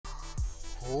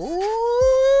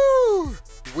Ooh,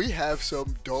 we have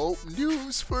some dope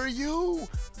news for you,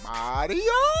 Mario.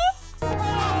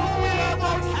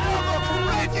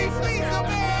 OB1playYT.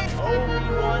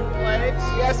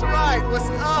 That's right. What's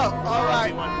up? All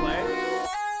right.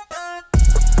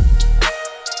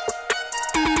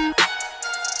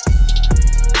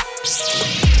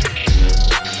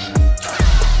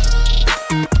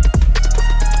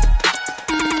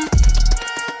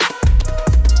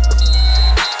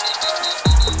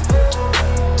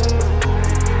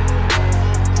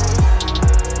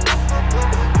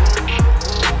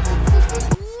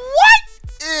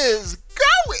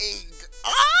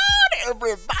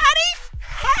 OB1playYT.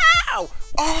 How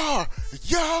are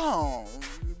y'all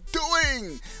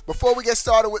doing? Before we get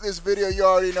started with this video, you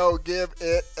already know, give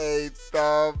it a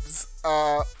thumbs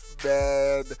up,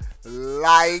 man.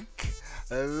 Like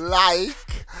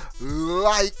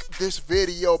this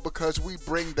video because we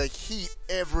bring the heat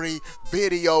every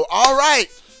video. All right,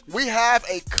 we have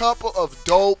a couple of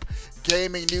dope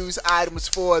gaming news items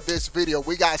for this video.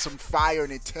 We got some fire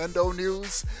Nintendo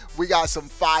news, we got some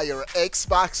fire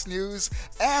Xbox news,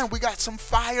 and we got some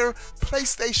fire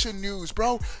PlayStation news,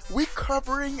 bro. We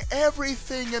covering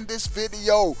everything in this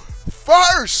video.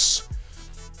 First,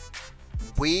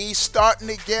 we starting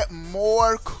to get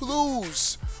more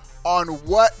clues on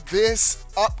what this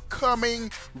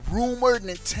upcoming rumored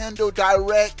Nintendo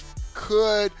Direct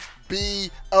could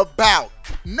be about.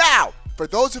 Now, for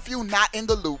those of you not in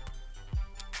the loop,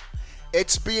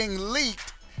 it's being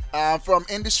leaked from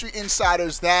industry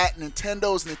insiders that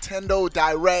Nintendo's Nintendo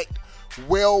Direct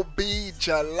will be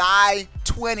July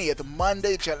 20th.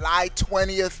 Monday, July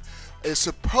 20th is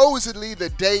supposedly the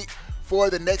date for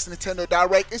the next Nintendo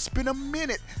Direct. It's been a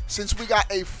minute since we got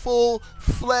a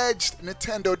full-fledged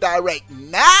Nintendo Direct.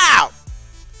 Now,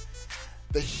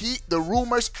 the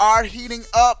rumors are heating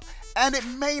up, and it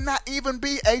may not even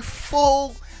be a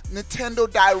full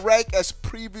Nintendo Direct as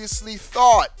previously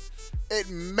thought. It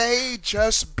may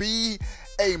just be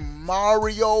a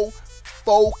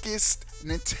Mario-focused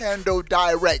Nintendo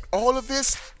Direct. All of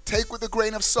this, take with a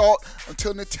grain of salt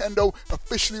until Nintendo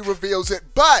officially reveals it.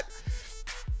 But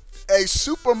a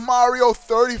Super Mario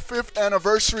 35th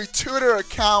anniversary Twitter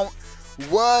account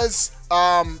was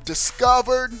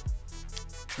discovered,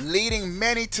 leading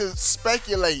many to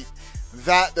speculate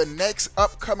that the next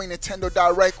upcoming Nintendo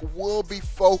Direct will be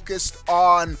focused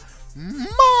on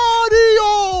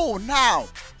Mario. Now,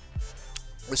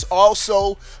 this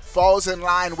also falls in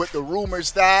line with the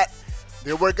rumors that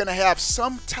we're going to have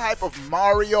some type of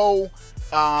Mario,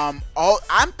 I'm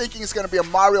thinking it's going to be a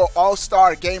Mario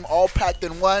All-Star game all packed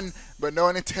in one, but no,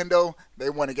 Nintendo, they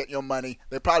want to get your money.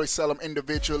 They probably sell them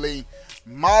individually.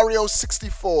 Mario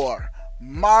 64,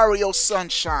 Mario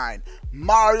Sunshine,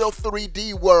 Mario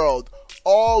 3D World,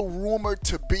 all rumored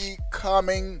to be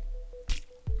coming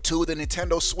to the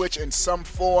Nintendo Switch in some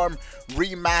form,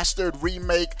 remastered,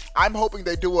 remake. I'm hoping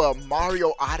they do a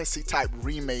Mario Odyssey type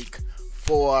remake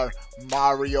for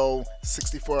Mario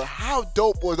 64. How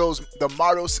dope were the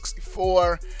Mario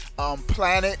 64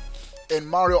 planet in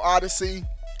Mario Odyssey?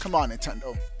 Come on,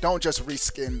 Nintendo. Don't just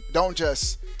reskin, don't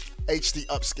just HD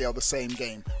upscale the same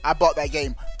game. I bought that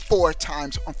game 4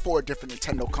 times on 4 different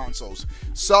Nintendo consoles.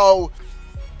 So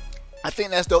I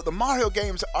think that's dope. The Mario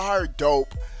games are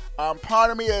dope. Part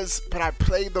of me is, but I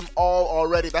played them all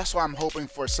already. That's why I'm hoping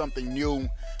for something new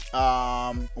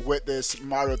with this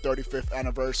Mario 35th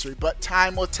anniversary. But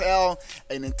time will tell.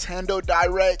 A Nintendo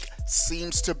Direct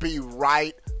seems to be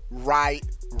right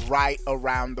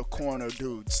around the corner,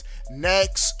 dudes.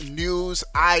 Next news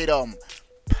item.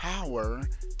 Power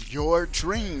your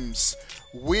dreams.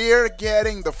 We're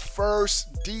getting the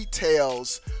first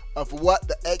details of what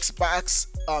the Xbox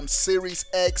Series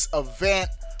X event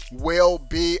will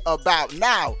be about.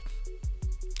 Now,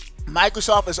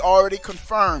 Microsoft has already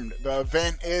confirmed the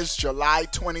event is July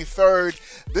 23rd.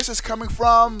 This is coming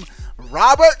from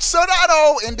Robert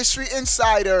Sonato, industry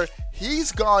insider.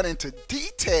 He's gone into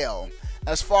detail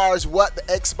as far as what the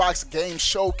Xbox Game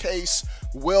Showcase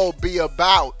will be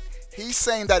about. He's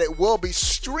saying that it will be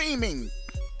streaming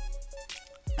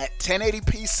at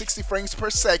 1080p 60 frames per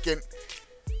second,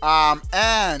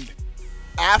 and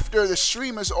after the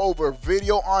stream is over,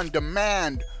 video on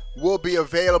demand will be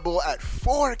available at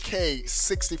 4K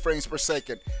 60 frames per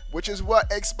second, which is what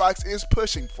Xbox is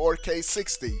pushing, 4K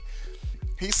 60.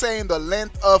 He's saying the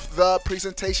length of the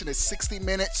presentation is 60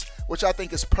 minutes, which I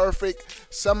think is perfect.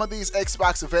 Some of these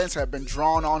Xbox events have been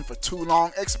drawn on for too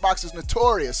long. Xbox is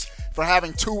notorious for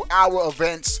having 2-hour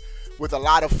events with a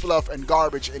lot of fluff and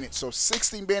garbage in it. So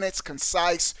 60 minutes,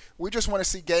 concise. We just want to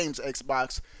see games,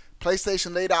 Xbox.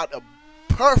 PlayStation laid out a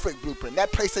perfect blueprint.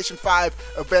 That PlayStation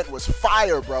 5 event was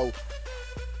fire, bro.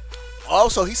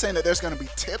 Also, he's saying that there's going to be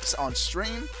tips on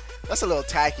stream. That's a little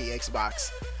tacky, Xbox.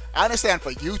 I understand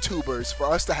for YouTubers, for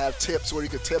us to have tips where you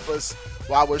could tip us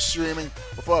while we're streaming,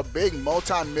 but for a big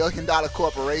multi-million-dollar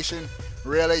corporation,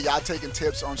 really, y'all taking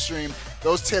tips on stream?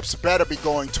 Those tips better be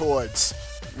going towards,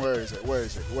 where is it?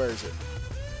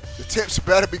 The tips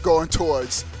better be going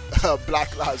towards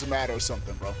Black Lives Matter or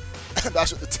something, bro.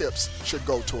 That's what the tips should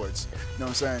go towards. You know what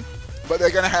I'm saying? But they're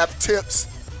going to have tips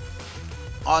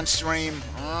on stream.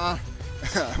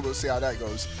 We'll see how that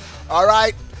goes. All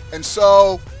right. And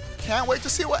so, can't wait to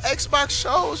see what Xbox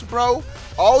shows, bro.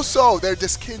 Also, they're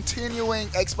discontinuing,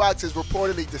 Xbox is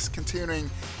reportedly discontinuing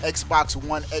Xbox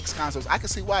One X consoles. I can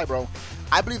see why, bro.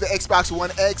 I believe the Xbox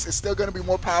One X is still going to be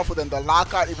more powerful than the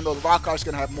Lockhart, even though the Lockhart is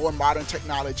going to have more modern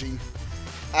technology.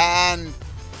 And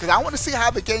because I want to see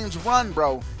how the games run,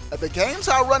 bro. If the games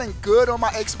are running good on my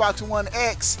Xbox One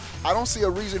X, I don't see a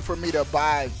reason for me to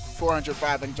buy $400,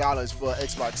 $500 for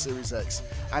Xbox Series X.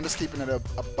 I'm just keeping it a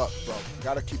buck, bro.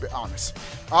 Gotta keep it honest.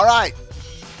 All right.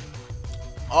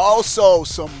 Also,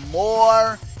 some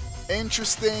more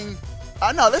interesting.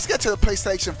 No, let's get to the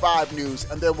PlayStation 5 news,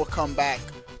 and then we'll come back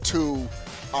to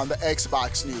the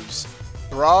Xbox news.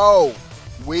 Bro,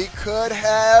 we could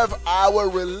have our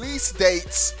release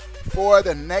dates for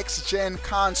the next-gen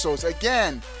consoles.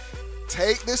 Again,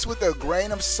 take this with a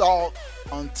grain of salt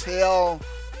until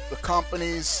the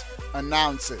companies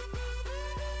announce it.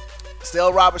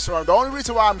 Still Robertson. The only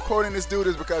reason why I'm quoting this dude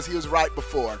is because he was right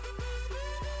before.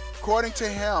 According to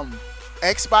him,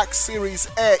 Xbox Series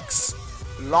X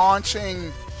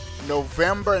launching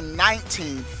November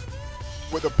 19th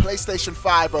with a PlayStation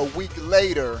 5 a week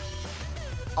later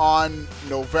on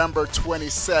November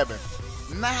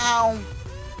 27th. Now,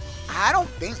 I don't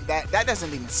think that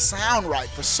doesn't even sound right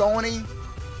for Sony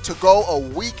to go a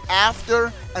week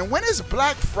after. And when is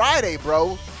Black Friday,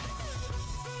 bro?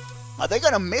 Are they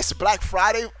going to miss Black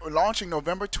Friday launching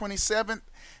November 27th?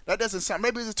 That doesn't sound,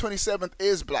 maybe the 27th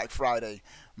is Black Friday.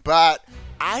 But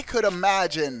I could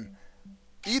imagine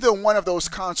either one of those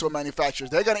console manufacturers,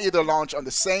 they're going to either launch on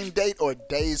the same date or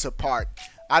days apart.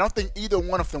 I don't think either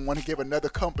one of them want to give another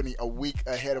company a week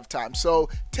ahead of time. So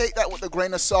take that with a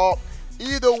grain of salt.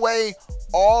 Either way,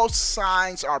 all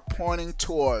signs are pointing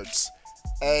towards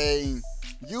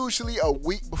usually a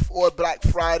week before Black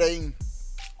Friday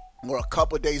or a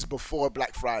couple of days before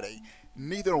Black Friday.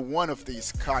 Neither one of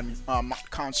these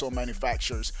console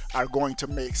manufacturers are going to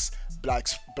mix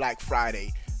Black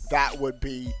Friday. That would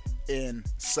be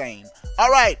insane. All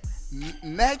right,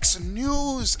 next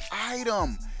news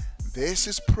item. This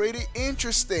is pretty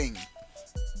interesting.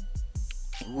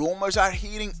 Rumors are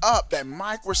heating up that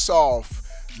Microsoft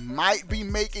might be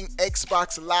making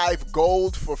Xbox Live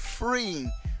Gold for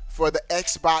free for the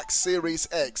Xbox Series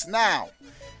X. Now,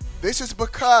 this is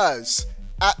because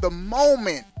at the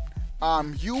moment,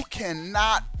 you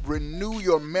cannot renew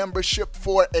your membership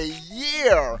for a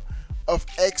year of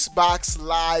Xbox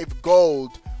Live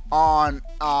Gold on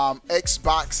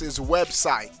Xbox's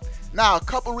website. Now, a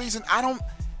couple reasons. I don't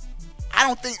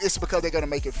think it's because they're going to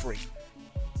make it free.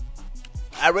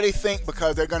 I really think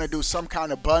because they're going to do some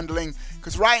kind of bundling.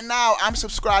 Because right now, I'm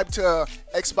subscribed to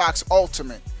Xbox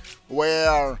Ultimate,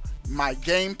 where my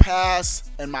Game Pass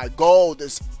and my Gold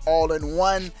is all in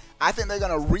one. I think they're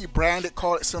going to rebrand it,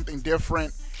 call it something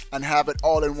different, and have it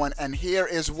all in one. And here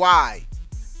is why.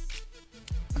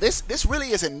 This really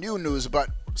isn't new news, but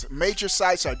major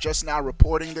sites are just now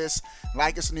reporting this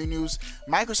like it's new news.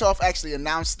 Microsoft actually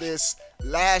announced this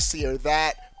last year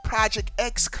that Project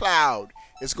X Cloud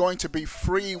is going to be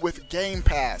free with Game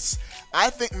Pass. I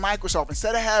think Microsoft,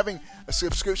 instead of having a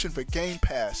subscription for Game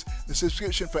Pass, a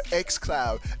subscription for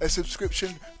xCloud, a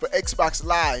subscription for Xbox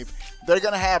Live, they're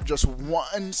going to have just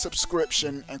one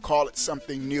subscription and call it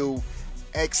something new,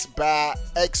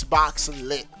 Xbox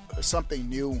Lit, or something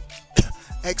new.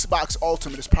 Xbox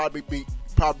Ultimate is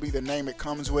probably the name it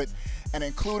comes with, and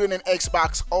included in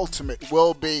Xbox Ultimate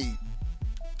will be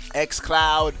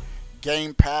xCloud,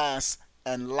 Game Pass,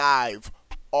 and Live,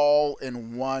 all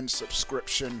in one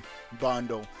subscription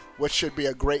bundle, which should be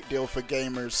a great deal for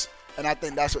gamers, and I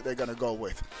think that's what they're going to go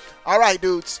with. All right,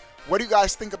 dudes, what do you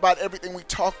guys think about everything we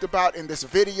talked about in this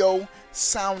video?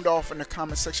 Sound off in the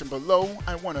comment section below.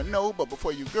 I want to know, but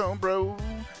before you go, bro,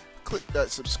 click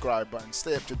that subscribe button.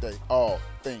 Stay up to date. All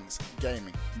things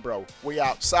gaming, bro. We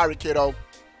out. Sorry, kiddo.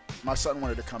 My son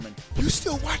wanted to come in. You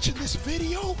still watching this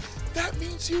video? That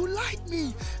means you like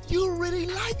me. You really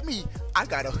like me. I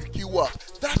gotta hook you up.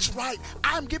 That's right,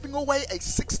 I'm giving away a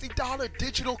 $60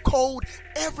 digital code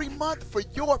every month for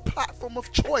your platform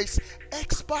of choice,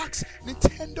 Xbox,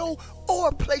 Nintendo,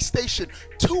 or PlayStation.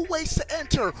 2 ways to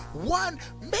enter. 1,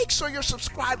 make sure you're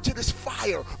subscribed to this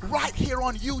fire right here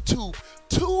on YouTube.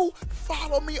 2,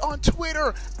 follow me on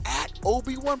Twitter at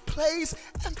OB1playZ,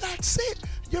 and that's it.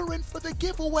 You're in for the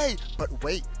giveaway. But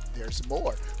wait, there's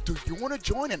more. Do you want to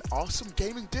join an awesome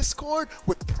gaming Discord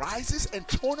with prizes and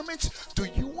tournaments? Do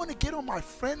you want to get on my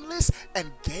friend list and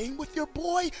game with your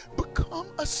boy? Become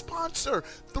a sponsor.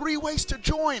 3 ways to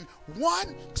join.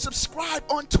 1, subscribe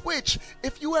on Twitch.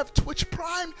 If you have Twitch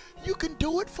Prime, you can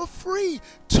do it for free.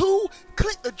 2,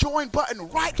 click the join button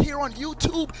right here on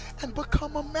YouTube and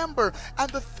become a member. And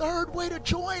the 3rd way to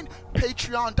join,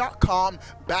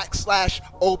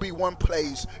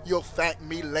 patreon.com/OB1playZ. You'll thank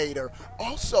me later.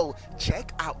 Also,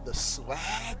 check out the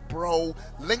swag, bro.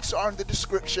 Links are in the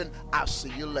description. I'll see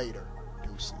you later.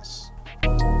 Deuces.